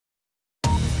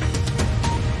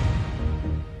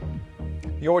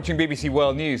You're watching BBC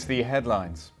World News, the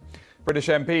headlines. British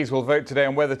MPs will vote today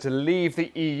on whether to leave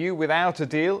the EU without a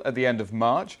deal at the end of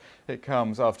March. It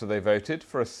comes after they voted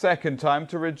for a second time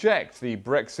to reject the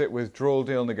Brexit withdrawal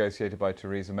deal negotiated by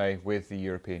Theresa May with the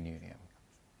European Union.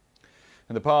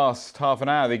 In the past half an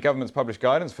hour, the government's published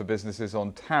guidance for businesses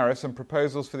on tariffs and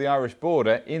proposals for the Irish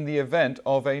border in the event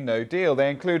of a no deal. They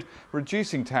include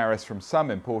reducing tariffs from some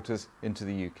importers into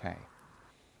the UK.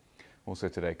 Also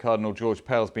today, Cardinal George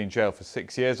Pell's been jailed for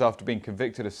 6 years after being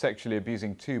convicted of sexually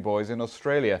abusing 2 boys in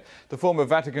Australia. The former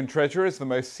Vatican treasurer is the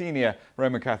most senior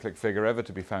Roman Catholic figure ever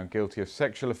to be found guilty of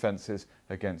sexual offences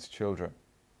against children.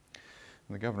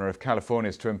 And the governor of California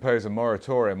is to impose a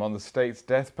moratorium on the state's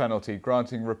death penalty,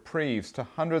 granting reprieves to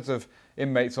hundreds of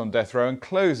inmates on death row and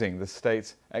closing the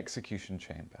state's execution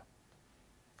chamber.